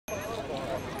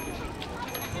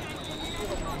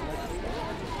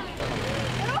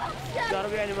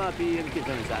يعني ما في يمكن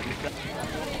 8 ساعات.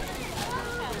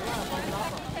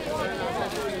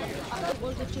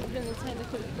 All the children inside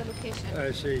the location.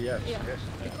 I see, yes, Yeah. yes.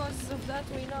 Because of that,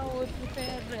 we now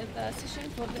prepare the session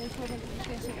for the informal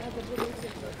education at the building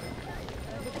center.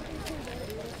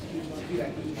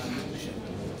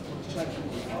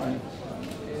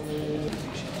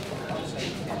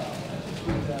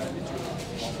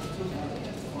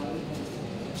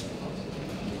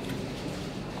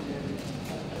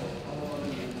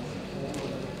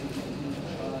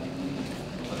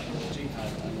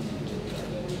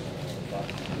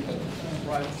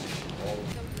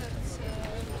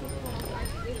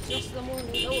 It's just the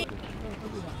morning hour.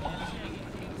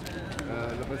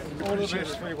 All the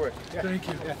best for your work. Yeah. Thank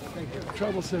you. Yeah, thank you.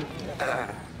 Travel safe.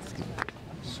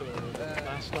 So,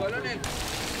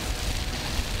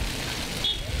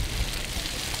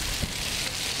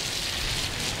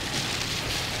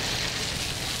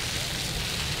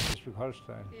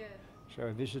 Holstein. Yeah. So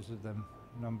I visited them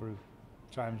a number of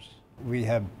times. We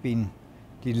have been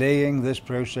delaying this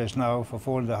process now for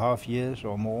 4.5 years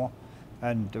or more,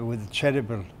 and with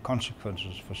terrible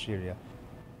consequences for Syria.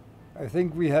 I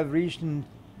think we have reason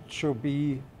to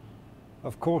be,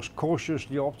 of course,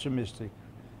 cautiously optimistic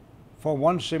for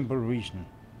one simple reason.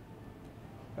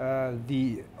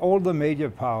 All the major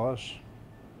powers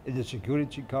in the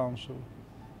Security Council,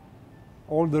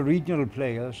 all the regional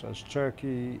players as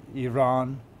Turkey,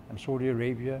 Iran and Saudi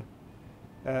Arabia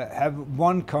have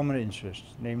one common interest,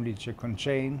 namely to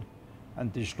contain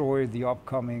and destroy the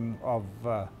upcoming of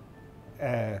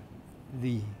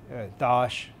the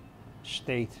Daesh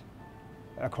state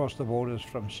across the borders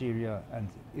from Syria and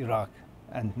Iraq,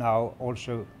 and now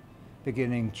also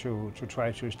beginning to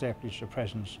try to establish a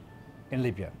presence in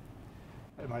Libya.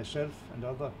 Myself and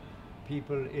other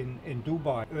people in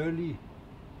Dubai, early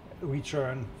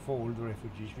return for all the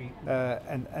refugees.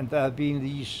 And there have been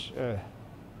these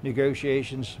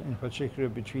negotiations, in particular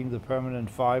between the permanent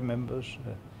 5 members,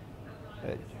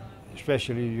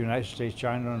 especially the United States,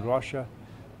 China and Russia.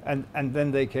 And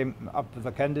then they came up with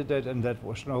a candidate, and that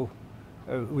was no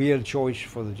real choice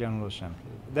for the General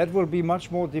Assembly. That will be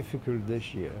much more difficult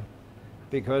this year,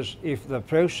 because if the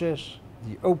process,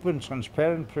 the open,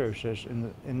 transparent process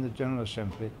in the General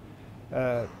Assembly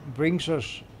brings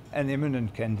us an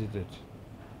eminent candidate,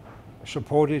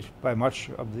 supported by much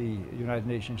of the United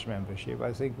Nations membership,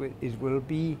 I think it will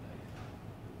be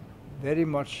very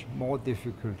much more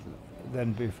difficult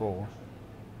than before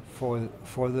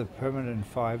for the permanent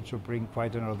 5 to bring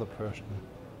quite another person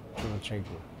to the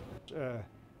table.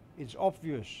 It's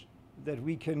obvious that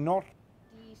we cannot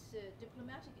These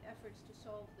diplomatic efforts to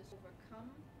solve this overcome,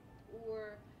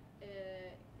 or